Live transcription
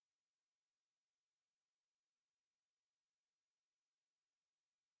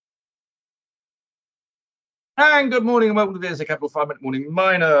And good morning and welcome to the VSA Capital 5-Minute Morning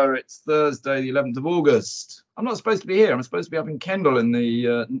Miner. It's Thursday, the 11th of August. I'm not supposed to be here. I'm supposed to be up in Kendal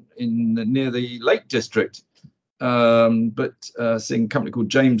near the Lake District, but seeing a company called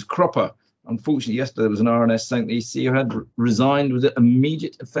James Cropper. Unfortunately, yesterday there was an RNS saying the CEO had resigned with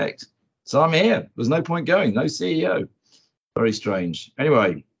immediate effect. So I'm here. There's no point going. No CEO. Very strange.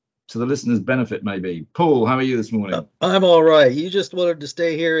 Anyway, to the listeners' benefit, maybe. Paul, how are you this morning? I'm all right. You just wanted to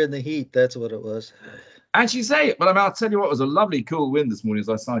stay here in the heat. That's what it was. Actually say it, but I'll tell you what, it was a lovely cool wind this morning as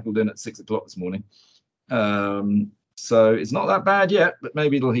I cycled in at 6 o'clock this morning. So it's not that bad yet, but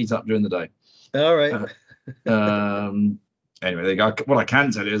maybe it'll heat up during the day. All right. Anyway, there you go. What I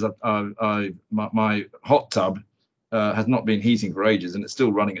can tell you is my hot tub has not been heating for ages, and it's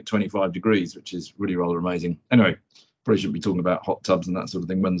still running at 25 degrees, which is really rather amazing. Anyway, probably shouldn't be talking about hot tubs and that sort of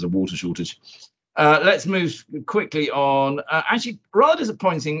thing when there's a water shortage. Let's move quickly on. Actually, rather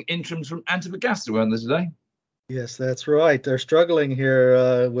disappointing interims from Antofagasta, weren't there today? Yes, that's right. They're struggling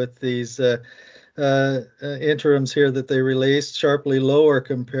here with these interims here that they released, sharply lower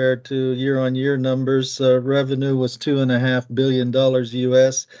compared to year-on-year numbers. Revenue was $2.5 billion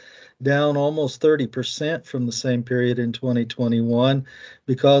US, down almost 30% from the same period in 2021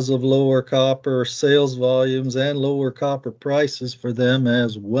 because of lower copper sales volumes and lower copper prices for them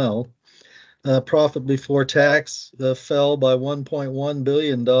as well. Profit before tax fell by $1.1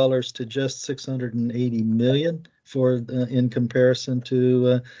 billion to just $680 million in comparison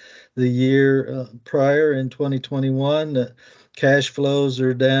to the year prior in 2021. Cash flows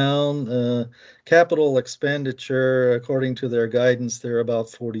are down. Capital expenditure, according to their guidance, they're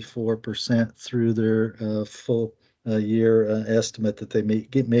about 44% through their full year estimate that they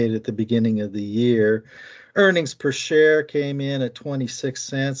made at the beginning of the year. Earnings per share came in at 26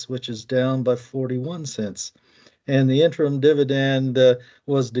 cents, which is down by 41 cents. And the interim dividend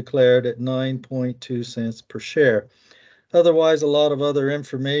was declared at 9.2 cents per share. Otherwise, a lot of other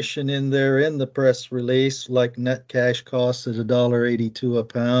information in there in the press release, like net cash costs at $1.82 a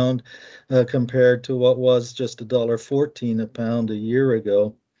pound, compared to what was just $1.14 a pound a year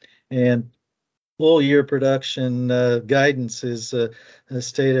ago. And full year production guidance is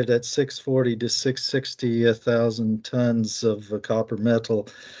stated at 640 to 660,000 tons of copper metal.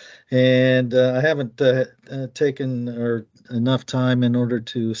 And I haven't taken enough time in order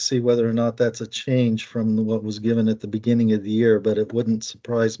to see whether or not that's a change from what was given at the beginning of the year, but it wouldn't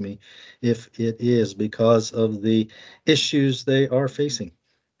surprise me if it is because of the issues they are facing.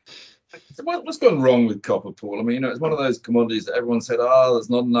 So what's gone wrong with copper, Paul? I mean, it's one of those commodities that everyone said, there's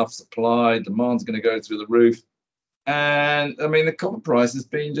not enough supply, demand's going to go through the roof. And I mean, the copper price has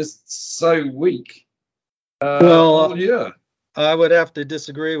been just so weak all year. I would have to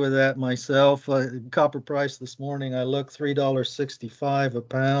disagree with that myself. Copper price this morning, I looked $3.65 a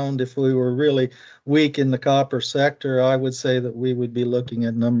pound. If we were really weak in the copper sector, I would say that we would be looking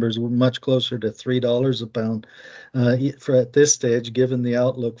at numbers much closer to $3 a pound at this stage, given the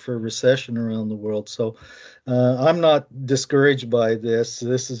outlook for recession around the world. So I'm not discouraged by this.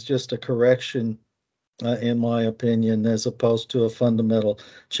 This is just a correction, in my opinion, as opposed to a fundamental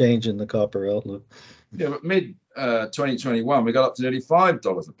change in the copper outlook. Yeah, but mid 2021, we got up to nearly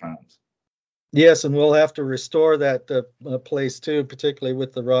 $5 a pound. Yes, and we'll have to restore that place too, particularly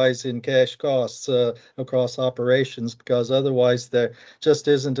with the rise in cash costs across operations, because otherwise there just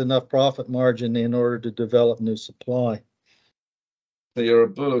isn't enough profit margin in order to develop new supply. So you're a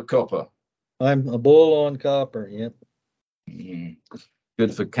bull of copper? I'm a bull on copper, yep.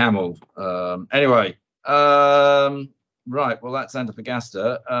 Good for camel. Anyway. Right, well, that's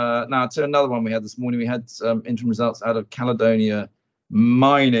Antofagasta. Now, to another one we had this morning, we had some interim results out of Caledonia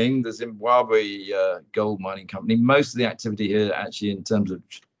Mining, the Zimbabwe gold mining company. Most of the activity here, actually, in terms of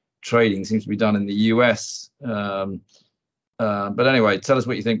trading, seems to be done in the US. But anyway, tell us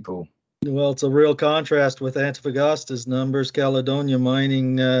what you think, Paul. Well, it's a real contrast with Antofagasta's numbers. Caledonia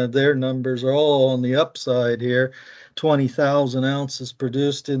Mining, their numbers are all on the upside here. 20,000 ounces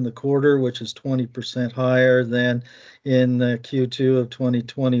produced in the quarter, which is 20% higher than in Q2 of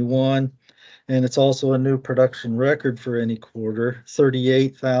 2021. And it's also a new production record for any quarter,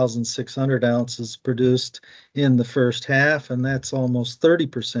 38,600 ounces produced in the first half, and that's almost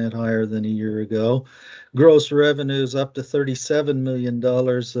 30% higher than a year ago. Gross revenues up to $37 million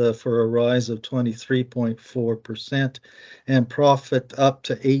for a rise of 23.4%, and profit up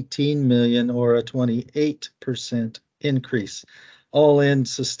to $18 million or a 28% increase. All-in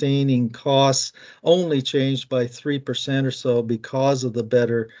sustaining costs only changed by 3% or so because of the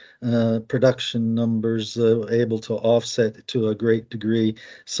better production numbers, able to offset to a great degree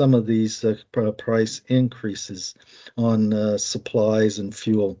some of these price increases on supplies and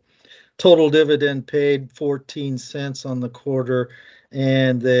fuel. Total dividend paid 14 cents on the quarter,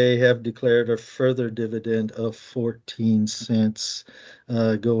 and they have declared a further dividend of 14 cents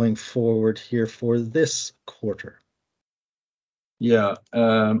going forward here for this quarter. Yeah,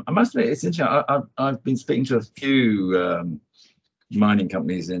 I must admit, it's interesting. I've been speaking to a few mining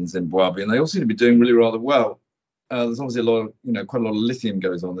companies in Zimbabwe, and they all seem to be doing really rather well. There's obviously a lot of, quite a lot of lithium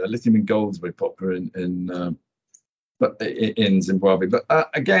goes on there. Lithium and gold is very popular in Zimbabwe. But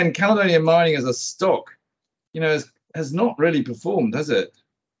again, Caledonia Mining as a stock, has not really performed, has it?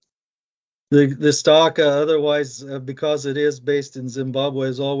 The stock, otherwise, because it is based in Zimbabwe,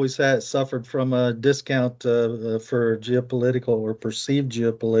 has always suffered from a discount for geopolitical or perceived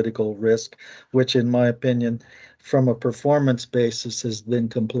geopolitical risk, which, in my opinion, from a performance basis, has been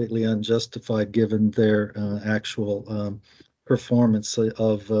completely unjustified given their actual performance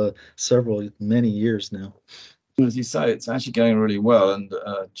of many years now. As you say, it's actually going really well and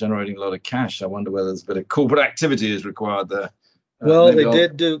generating a lot of cash. I wonder whether there's a bit of corporate activity is required there. Well, they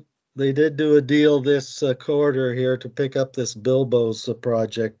did do a deal this quarter here to pick up this Bilboes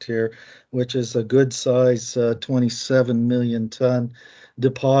project here, which is a good size 27 million ton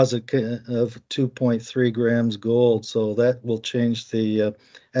deposit of 2.3 grams gold. So that will change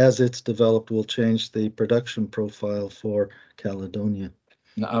as it's developed, will change the production profile for Caledonia.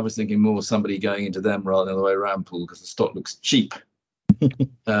 I was thinking more somebody going into them rather than the other way around, Paul, because the stock looks cheap.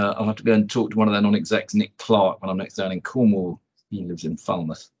 I'll have to go and talk to one of their non-execs, Nick Clark, when I'm next down in Cornwall. He lives in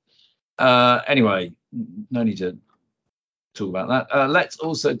Falmouth. Anyway, no need to talk about that. Let's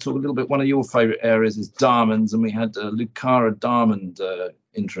also talk a little bit. One of your favourite areas is diamonds, and we had Lucara Diamond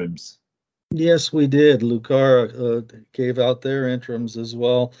interims. Yes, we did. Lucara gave out their interims as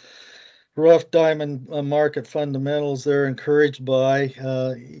well. Rough diamond market fundamentals they're encouraged by,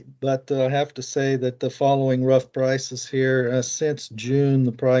 but I have to say that the following rough prices here, since June,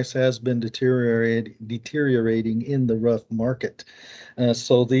 the price has been deteriorating in the rough market.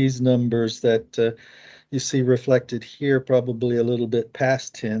 So these numbers that you see reflected here probably a little bit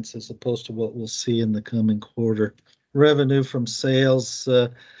past tense as opposed to what we'll see in the coming quarter. Revenue from sales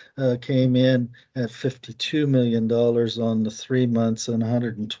came in at $52 million on the 3 months and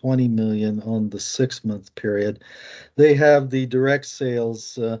 $120 million on the 6-month period. They have the direct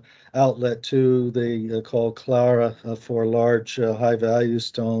sales outlet too. They call Clara for large high-value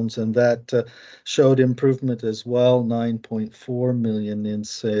stones, and that showed improvement as well, 9.4 million in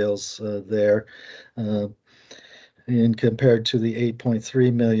sales there. In compared to the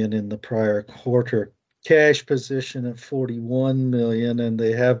 8.3 million in the prior quarter. Cash position at 41 million, and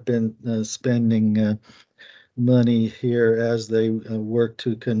they have been spending money here as they work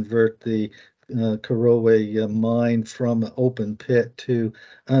to convert the Karowe mine from open pit to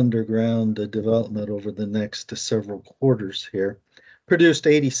underground development over the next several quarters here. Produced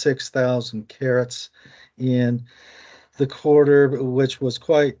 86,000 carats in the quarter, which was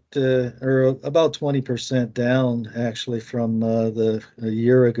quite or about 20% down actually from a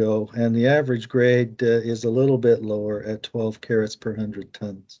year ago, and the average grade is a little bit lower at 12 carats per 100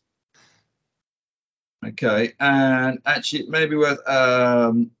 tons. Okay, and actually maybe with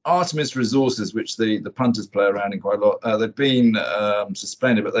Artemis Resources, which the punters play around in quite a lot, they've been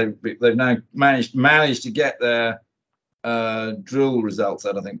suspended, but they've now managed to get their drill results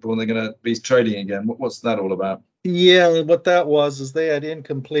out, I think, Paul, and they're going to be trading again. What's that all about? Yeah, what that was is they had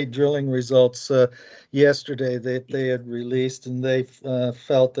incomplete drilling results yesterday that they had released, and they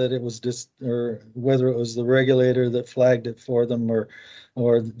felt that it was or whether it was the regulator that flagged it for them or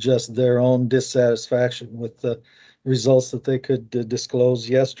just their own dissatisfaction with the results that they could disclose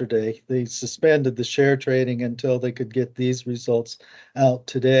yesterday. They suspended the share trading until they could get these results out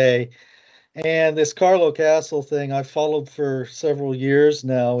today. And this Carlo Castle thing I followed for several years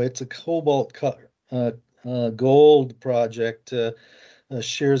now. It's a cobalt gold project,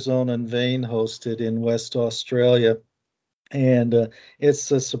 shear zone and vein hosted in West Australia. And it's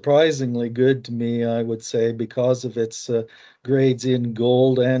surprisingly good to me, I would say, because of its grades in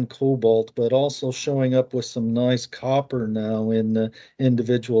gold and cobalt, but also showing up with some nice copper now in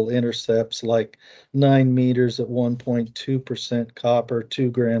individual intercepts, like 9 meters at 1.2% copper,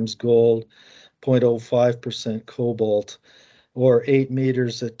 2 grams gold, 0.05% cobalt, or 8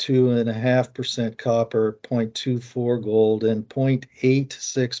 meters at 2.5% copper, 0.24 gold, and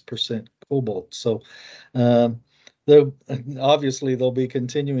 0.86% cobalt. So obviously they'll be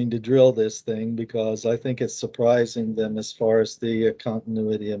continuing to drill this thing because I think it's surprising them as far as the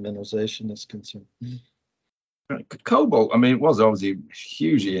continuity of mineralization is concerned. Cobalt, I mean, it was obviously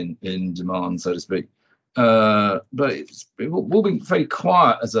hugely in demand, so to speak, but it will be very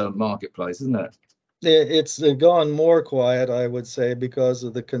quiet as a marketplace, isn't it? It's gone more quiet, I would say, because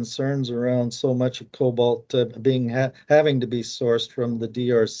of the concerns around so much of cobalt having to be sourced from the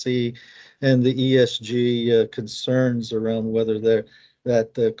DRC and the ESG concerns around whether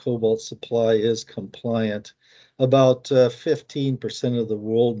that the cobalt supply is compliant. About 15% of the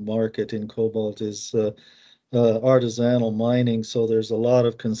world market in cobalt is artisanal mining, so there's a lot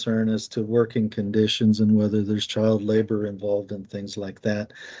of concern as to working conditions and whether there's child labor involved and things like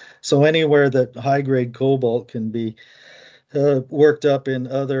that. So anywhere that high-grade cobalt can be worked up in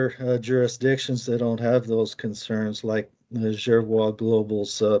other jurisdictions that don't have those concerns, like Jervois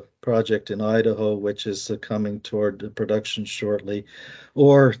Global's project in Idaho, which is coming toward production shortly,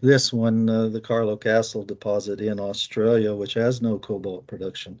 or this one, the Carlo Castle deposit in Australia, which has no cobalt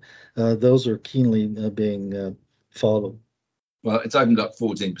production. Those are keenly being followed. Well, it's opened up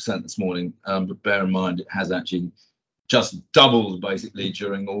 14% this morning, but bear in mind it has actually just doubled basically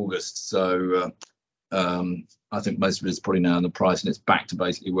during August. So I think most of it is probably now in the price, and it's back to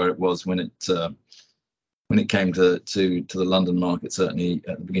basically where it was when it came to the London market, certainly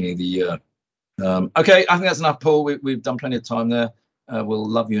at the beginning of the year. Okay, I think that's enough, Paul. We've done plenty of time there. We'll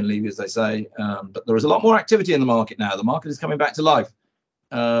love you and leave you, as they say. But there is a lot more activity in the market now. The market is coming back to life.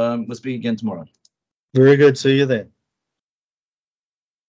 We'll speak again tomorrow. Very good. See you then.